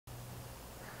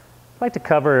I'd like to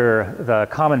cover the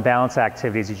common balance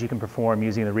activities that you can perform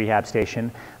using the rehab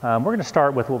station. We're going to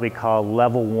start with what we call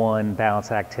level 1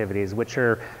 balance activities, which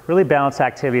are really balance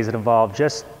activities that involve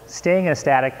just staying in a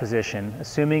static position,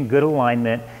 assuming good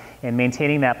alignment, and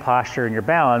maintaining that posture and your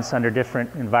balance under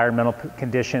different environmental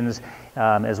conditions,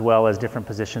 as well as different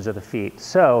positions of the feet.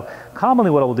 So commonly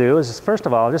what we'll do is, first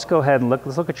of all, just go ahead and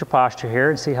let's look at your posture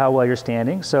here and see how well you're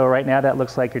standing. So right now that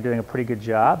looks like you're doing a pretty good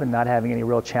job and not having any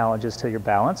real challenges to your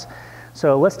balance.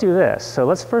 So let's do this. So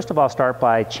let's first of all start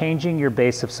by changing your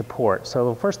base of support.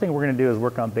 So the first thing we're going to do is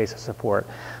work on base of support.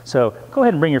 So go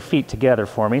ahead and bring your feet together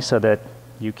for me so that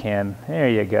you can, there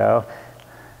you go.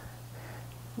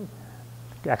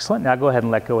 Excellent. Now go ahead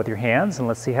and let go with your hands and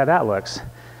let's see how that looks.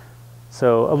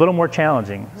 So a little more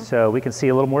challenging. So we can see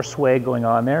a little more sway going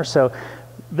on there. So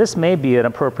this may be an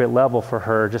appropriate level for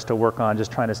her just to work on,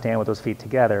 just trying to stand with those feet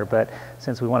together. But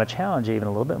since we want to challenge even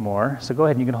a little bit more, so go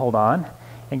ahead and you can hold on.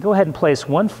 And go ahead and place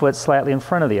one foot slightly in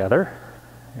front of the other.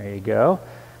 There you go.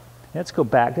 Let's go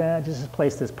back, just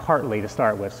place this partly to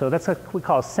start with. So that's what we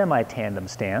call a semi-tandem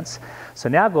stance. So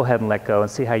now go ahead and let go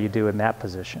and see how you do in that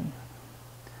position.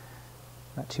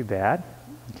 Not too bad,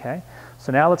 okay.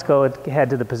 So now let's go ahead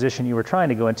to the position you were trying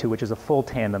to go into, which is a full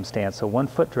tandem stance. So one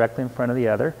foot directly in front of the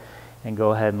other, and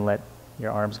go ahead and let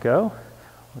your arms go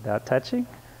without touching.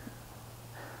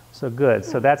 So good.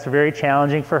 So that's very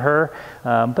challenging for her,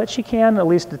 but she can at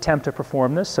least attempt to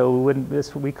perform this. So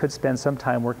we could spend some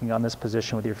time working on this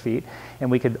position with your feet, and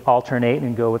we could alternate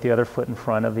and go with the other foot in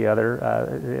front of the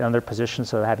other position,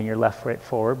 so having your left foot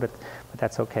forward. But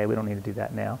that's okay. We don't need to do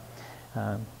that now.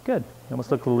 Good. It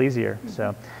almost looked a little easier.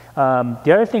 So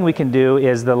the other thing we can do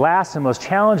is the last and most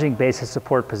challenging base of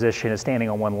support position is standing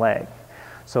on one leg.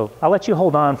 So I'll let you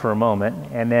hold on for a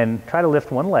moment, and then try to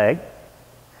lift one leg.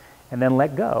 And then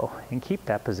let go and keep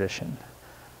that position.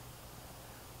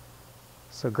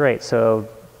 So great. So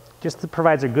just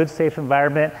provides a good, safe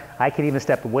environment. I can even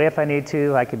step away if I need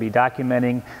to. I could be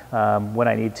documenting when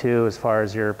I need to as far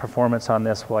as your performance on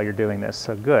this while you're doing this.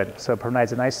 So good. So it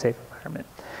provides a nice, safe environment.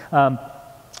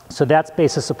 So that's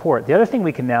base of support. The other thing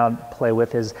we can now play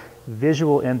with is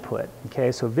visual input.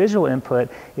 Okay, so visual input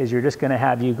is you're just going to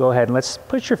have you go ahead and let's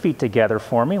put your feet together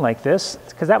for me like this,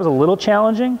 because that was a little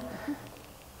challenging.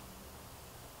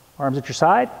 Arms at your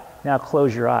side. Now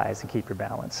close your eyes and keep your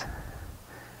balance.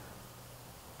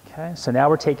 Okay, so now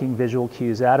we're taking visual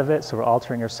cues out of it, so we're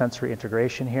altering our sensory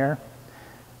integration here.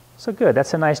 So good,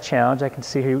 that's a nice challenge. I can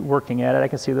see you working at it. I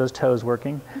can see those toes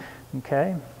working.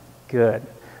 Okay, good.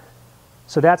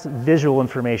 So that's visual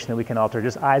information that we can alter,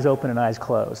 just eyes open and eyes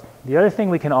closed. The other thing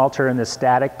we can alter in this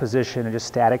static position and just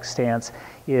static stance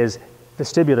is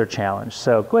vestibular challenge.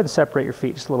 So go ahead and separate your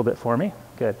feet just a little bit for me.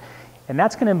 Good. And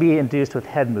that's going to be induced with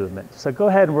head movement. So go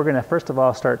ahead and we're going to first of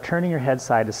all start turning your head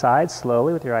side to side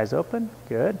slowly with your eyes open.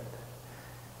 Good.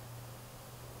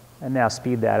 And now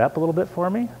speed that up a little bit for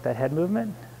me, that head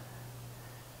movement.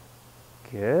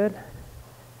 Good.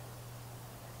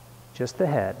 Just the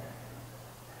head.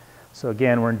 So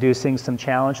again, we're inducing some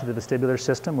challenge to the vestibular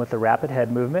system with the rapid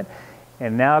head movement.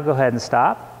 And now go ahead and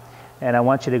stop. And I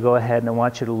want you to go ahead and I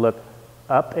want you to look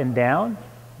up and down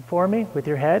for me with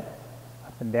your head.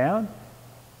 Up and down.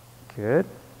 Good.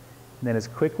 And then as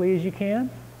quickly as you can.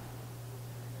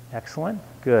 Excellent.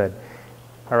 Good.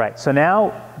 All right. So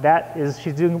now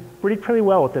she's doing pretty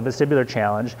well with the vestibular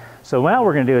challenge. So now what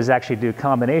we're going to do is actually do a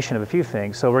combination of a few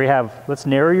things. So let's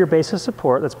narrow your base of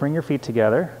support. Let's bring your feet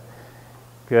together.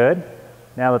 Good.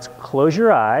 Now let's close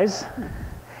your eyes.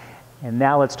 And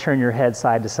now let's turn your head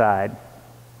side to side.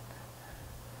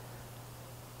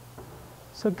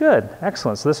 So good,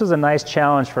 excellent. So this was a nice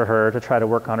challenge for her to try to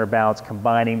work on her balance,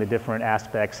 combining the different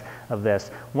aspects of this.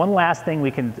 One last thing we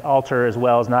can alter as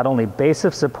well is not only base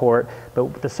of support,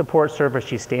 but the support surface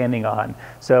she's standing on.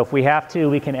 So if we have to,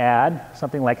 we can add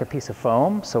something like a piece of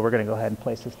foam. So we're going to go ahead and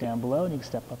place this down below, and you can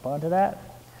step up onto that.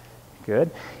 Good.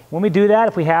 When we do that,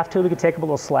 if we have to, we can take up a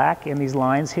little slack in these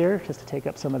lines here, just to take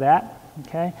up some of that.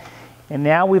 Okay. And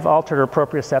now we've altered our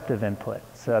proprioceptive input.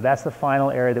 So that's the final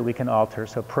area that we can alter.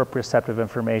 So proprioceptive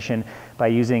information by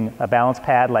using a balance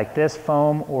pad like this,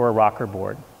 foam, or a rocker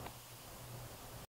board.